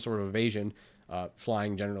have some sort of evasion,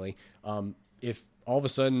 flying generally. If all of a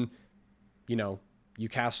sudden, you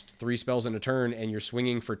cast 3 spells in a turn and you're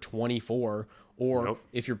swinging for 24, or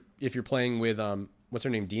if you're playing with what's her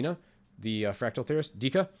name, Dina, the Fractal Theorist,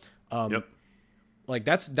 Dika, like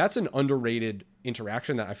that's an underrated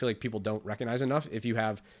interaction that I feel like people don't recognize enough. If you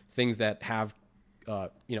have things that have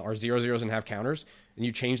are 0/0s and have counters, and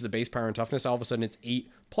you change the base power and toughness, all of a sudden it's 8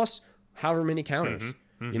 plus however many counters,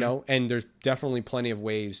 and there's definitely plenty of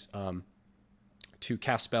ways to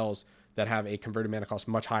cast spells that have a converted mana cost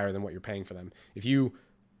much higher than what you're paying for them. If you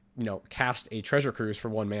cast a Treasure Cruise for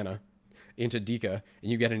 1 mana into Dika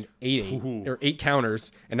and you get an 8/8 or 8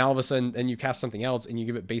 counters, and all of a sudden then you cast something else and you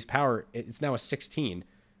give it base power, it's now a 16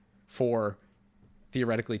 for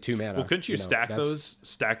theoretically 2 mana. Well, couldn't you stack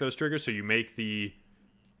those triggers so you make the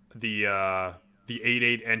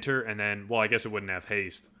 8/8 enter, and then, well, I guess it wouldn't have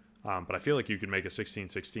haste, but I feel like you could make a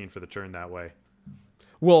 16/16 for the turn that way.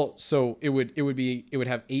 Well, so it would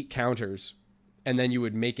have 8 counters, and then you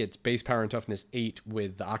would make its base power and toughness 8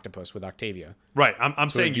 with the Octopus, with Octavia. Right. I'm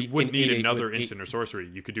so saying you wouldn't need another instant or sorcery.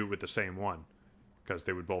 You could do it with the same one, because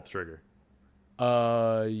they would both trigger.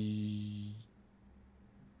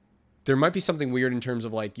 There might be something weird in terms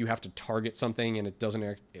of, like, you have to target something and it doesn't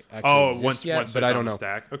actually exist yet, but I don't know.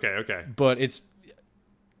 Stack. Okay. But it's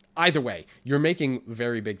either way, you're making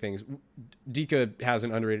very big things. Dika has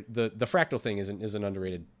an underrated. The fractal thing is an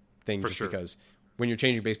underrated thing, just because when you're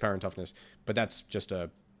changing base power and toughness. But that's just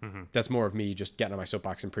that's more of me just getting on my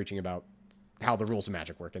soapbox and preaching about how the rules of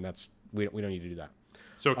Magic work, and that's we don't need to do that.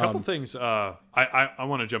 So a couple things. I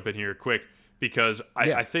want to jump in here quick because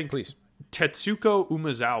I think please. Tetsuko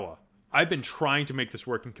Umezawa. I've been trying to make this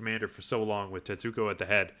work in Commander for so long with Tetsuko at the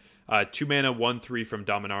head. 2 mana, 1/3 from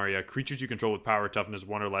Dominaria. Creatures you control with power toughness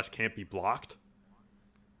 1 or less can't be blocked.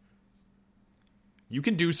 You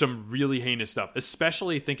can do some really heinous stuff,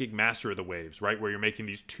 especially thinking Master of the Waves, right? Where you're making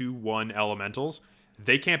these 2/1 elementals.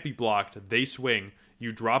 They can't be blocked. They swing.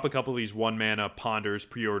 You drop a couple of these 1 mana Ponders,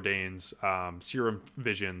 Preordains, Serum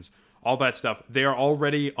Visions, all that stuff. They are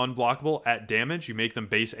already unblockable at damage. You make them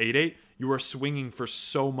base 8/8. You are swinging for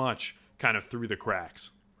so much kind of through the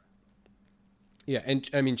cracks. Yeah, and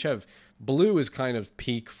I mean, Chev, blue is kind of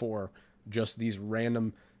peak for just these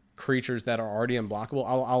random creatures that are already unblockable.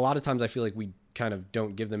 A lot of times I feel like we kind of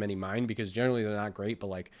don't give them any mind because generally they're not great, but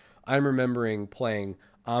like I'm remembering playing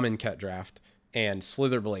Amonkhet Draft, and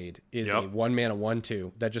Slitherblade is a 1 mana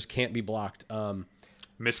 1/2 that just can't be blocked.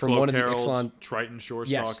 Mistcloak Herald, Triton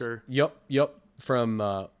Shorestalker. Yes. Yep. From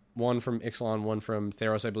one from Ixalan, one from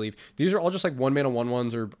Theros, I believe. These are all just like 1-mana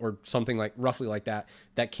 1/1s or something like roughly like that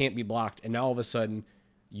can't be blocked. And now all of a sudden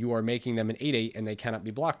you are making them an 8/8 and they cannot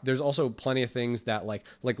be blocked. There's also plenty of things that like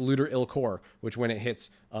Looter Ilkor, which when it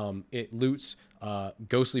hits, it loots.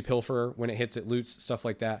 Ghostly Pilferer, when it hits, it loots, stuff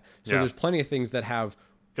like that. So there's plenty of things that have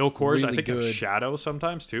Ilkors, really I think, good... have Shadow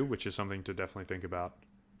sometimes too, which is something to definitely think about.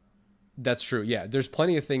 That's true. Yeah, there's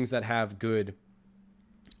plenty of things that have good,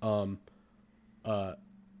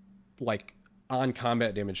 like on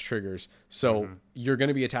combat damage triggers. So you're going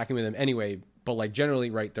to be attacking with them anyway. But like generally,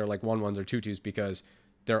 right, they're like 1/1s or 2/2s because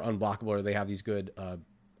they're unblockable or they have these good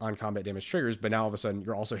on combat damage triggers. But now all of a sudden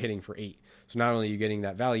you're also hitting for 8. So not only are you getting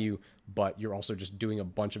that value, but you're also just doing a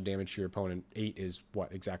bunch of damage to your opponent. 8 is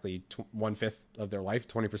what, exactly 1/5 of their life,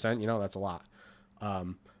 20%. You know, that's a lot.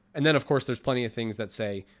 And then of course there's plenty of things that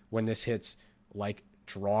say when this hits, like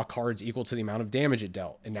draw cards equal to the amount of damage it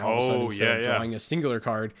dealt. And now all of a sudden, instead of drawing a singular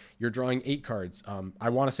card, you're drawing 8 cards. I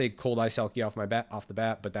want to say Cold Eye Selkie off the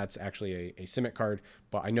bat, but that's actually a Simic card.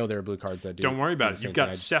 But I know there are blue cards that do. Don't worry about it. You've got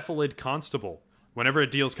Cephalid Constable. Whenever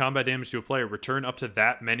it deals combat damage to a player, return up to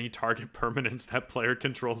that many target permanents that player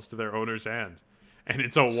controls to their owner's hand. And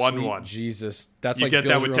it's a 1/1. Jesus. That's you like get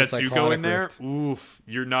that with Tetsuko in there, Rift. oof,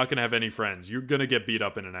 you're not going to have any friends. You're going to get beat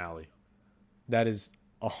up in an alley. That is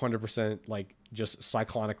 100% like just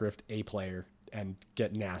Cyclonic Rift a player and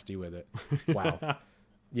get nasty with it. Wow.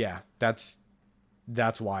 Yeah, that's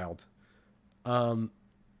wild. I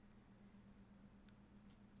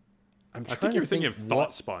think you're thinking of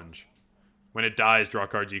Thought Sponge. When it dies, draw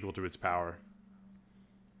cards equal to its power.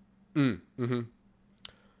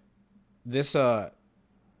 This, I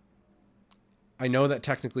know that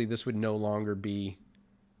technically this would no longer be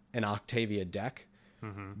an Octavia deck,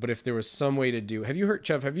 but if there was some way to do... Have you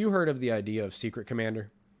heard of the idea of Secret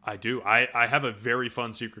Commander? I do. I have a very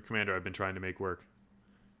fun Secret Commander I've been trying to make work.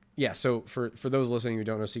 Yeah, so for those listening who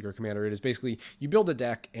don't know Secret Commander, it is basically you build a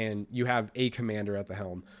deck and you have a commander at the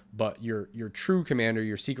helm, but your true commander,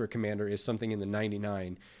 your secret commander, is something in the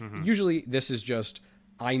 99. Usually this is just,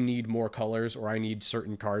 I need more colors or I need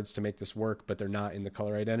certain cards to make this work, but they're not in the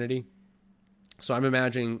color identity. So I'm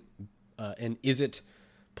imagining an Is It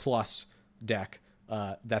Plus deck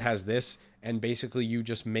that has this, and basically you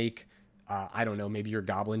just make... I don't know, maybe your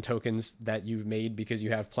goblin tokens that you've made because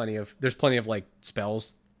you have there's plenty of like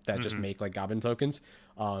spells that just make like goblin tokens.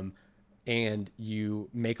 And you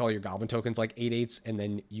make all your goblin tokens like 8/8s and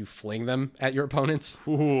then you fling them at your opponents.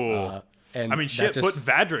 Ooh. And I mean, shit, put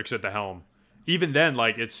Vadrix at the helm. Even then,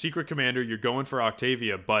 like, it's Secret Commander, you're going for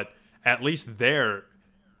Octavia, but at least there,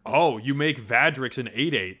 you make Vadrix an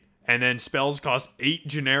 8/8 and then spells cost 8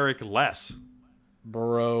 generic less.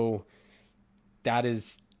 Bro,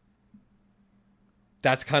 that's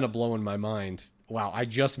kind of blowing my mind. Wow, I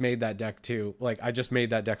just made that deck too. Like, I just made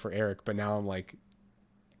that deck for Eric, but now I'm like...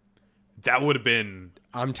 That would have been...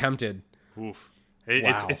 I'm tempted. Oof.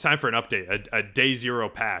 It's time for an update, a day 0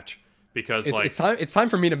 patch, because it's time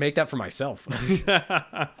for me to make that for myself.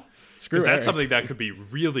 Screw it. That's something that could be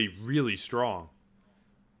really, really strong.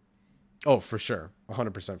 Oh, for sure.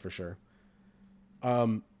 100% for sure.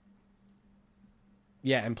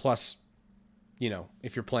 Yeah, and plus,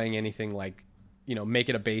 if you're playing anything like, make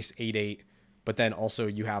it a base 8/8, but then also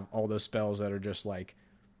you have all those spells that are just like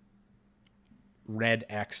red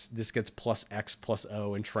X, this gets plus X plus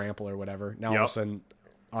O and trample or whatever. Now all of a sudden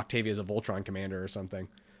Octavia is a Voltron commander or something.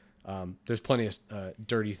 There's plenty of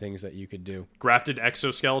dirty things that you could do. Grafted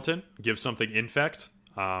Exoskeleton, give something Infect.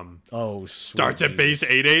 Starts at Jesus. base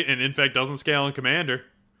 8/8 and Infect doesn't scale in Commander.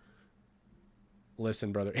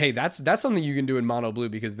 Listen, brother. Hey, that's something you can do in mono blue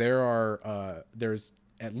because there's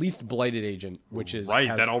at least Blighted Agent, which is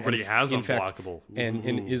right, that already has unblockable.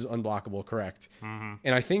 And is unblockable, correct.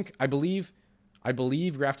 And I believe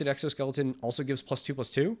Grafted Exoskeleton also gives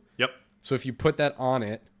 +2/+2. Yep. So if you put that on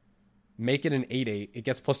it, make it an 8/8, it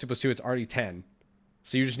gets +2/+2, it's already 10.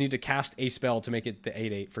 So you just need to cast a spell to make it the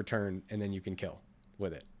 8/8 for turn, and then you can kill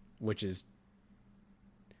with it, which is...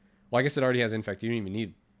 Well, I guess it already has Infect. You don't even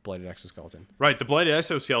need Blighted Exoskeleton. Right, the Blighted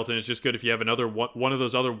Exoskeleton is just good if you have another one of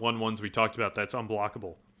those other 1/1s we talked about that's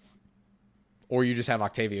unblockable. Or you just have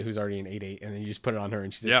Octavia, who's already an 8/8, and then you just put it on her,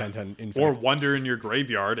 and she's a 10/10 Infect. Or Wonder in your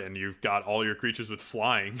graveyard, and you've got all your creatures with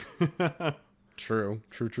flying. True.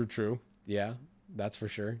 Yeah, that's for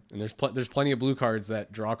sure. And there's plenty of blue cards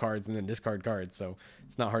that draw cards and then discard cards, so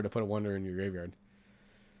it's not hard to put a Wonder in your graveyard.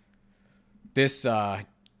 This, I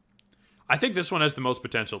think this one has the most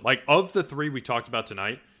potential. Like, of the 3 we talked about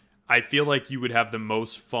tonight, I feel like you would have the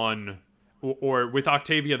most fun, or with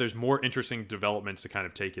Octavia, there's more interesting developments to kind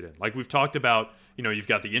of take it in. Like we've talked about, you've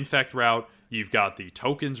got the Infect route, you've got the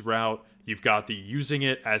tokens route, You've got the using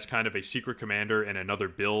it as kind of a secret commander in another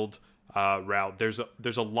build route. There's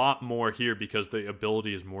a lot more here because the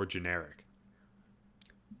ability is more generic.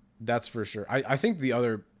 That's for sure. I think the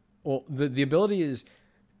ability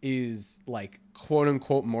is like quote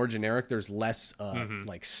unquote more generic. There's less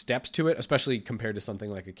like steps to it, especially compared to something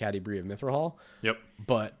like a Caddy Bree of Mithrahal. Yep.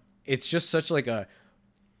 But it's just such like a,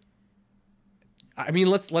 I mean,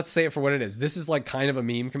 let's say it for what it is. This is like kind of a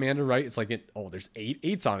meme commander, right? It's like there's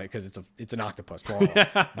eights on it because it's an octopus. Blah, blah,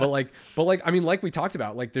 blah. but like I mean, like we talked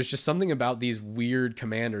about, like there's just something about these weird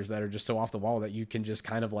commanders that are just so off the wall that you can just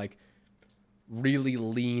kind of like really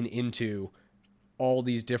lean into all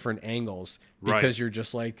these different angles because you're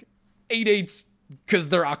just like 8/8s because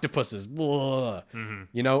they're octopuses,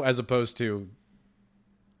 you know, as opposed to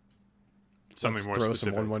something more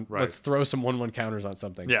specific. Let's throw some 1/1 counters on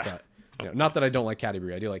something. Yeah. But, you know, not that I don't like Caddy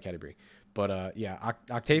Bree. I do like Caddy Bree. But yeah,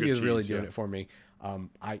 Octavia is really doing it for me.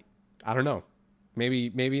 I don't know.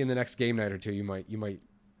 Maybe in the next game night or two, you might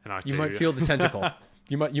feel the tentacle.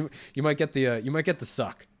 you might get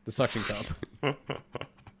the suction cup.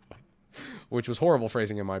 Which was horrible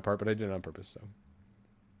phrasing on my part, but I did it on purpose. So,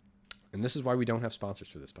 and this is why we don't have sponsors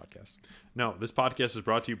for this podcast. No, this podcast is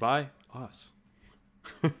brought to you by us.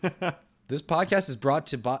 This podcast is brought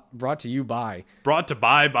to you by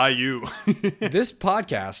you. This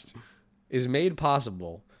podcast is made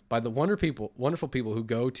possible by the wonderful people who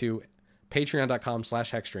go to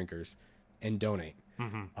patreon.com/hexdrinkers and donate.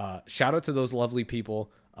 Shout out to those lovely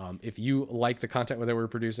people. If you like the content that we're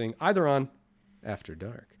producing, either on After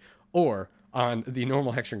Dark or on the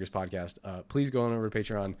normal Hexdrinkers podcast, please go on over to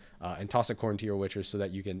Patreon and toss a corn to your witcher so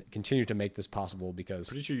that you can continue to make this possible. Because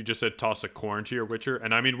pretty sure you just said toss a corn to your witcher,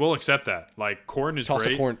 and I mean we'll accept that. Like corn is toss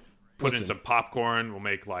great. A corn. Put in some popcorn. We'll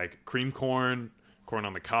make like cream corn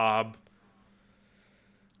on the cob.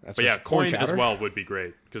 But yeah, coin as well would be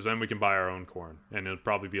great because then we can buy our own corn and it'll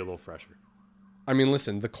probably be a little fresher. I mean,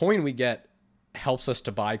 listen, the coin we get helps us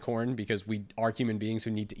to buy corn because we are human beings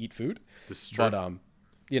who need to eat food. This is true. But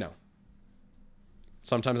you know,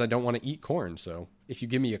 sometimes I don't want to eat corn, so if you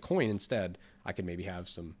give me a coin instead, I could maybe have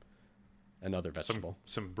another vegetable.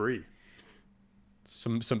 Some brie.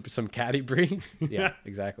 Some Caddy Bree. Yeah,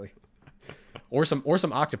 exactly. Or some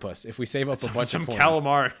octopus if we save up a bunch of coin. Some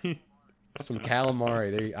calamari. Some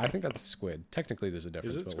calamari. I think that's a squid. Technically there's a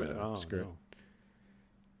difference. Is it squid? Oh, screw it. no.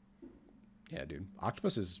 Yeah, dude.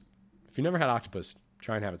 Octopus is, if you never had octopus,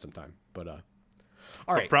 try and have it sometime. But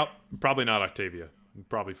all right. Probably not Octavia.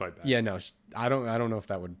 Probably fight back. Yeah, no. I don't know if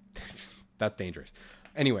that would that's dangerous.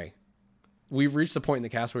 Anyway, we've reached the point in the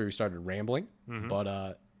cast where we started rambling,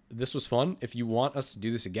 but this was fun. If you want us to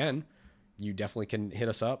do this again, you definitely can hit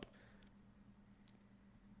us up.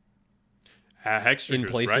 At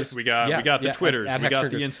Hexdrinkers, right? We got the Twitters, we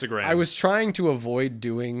got the Instagram. I was trying to avoid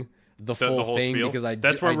doing the whole thing spiel. because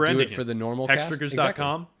that's where we're ending it for the normal cast.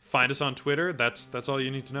 Hexdrinkers.com. Exactly. Find us on Twitter. That's all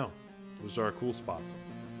you need to know. Those are our cool spots.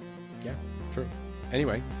 Yeah, true.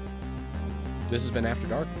 Anyway, this has been After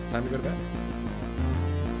Dark. It's time to go to bed.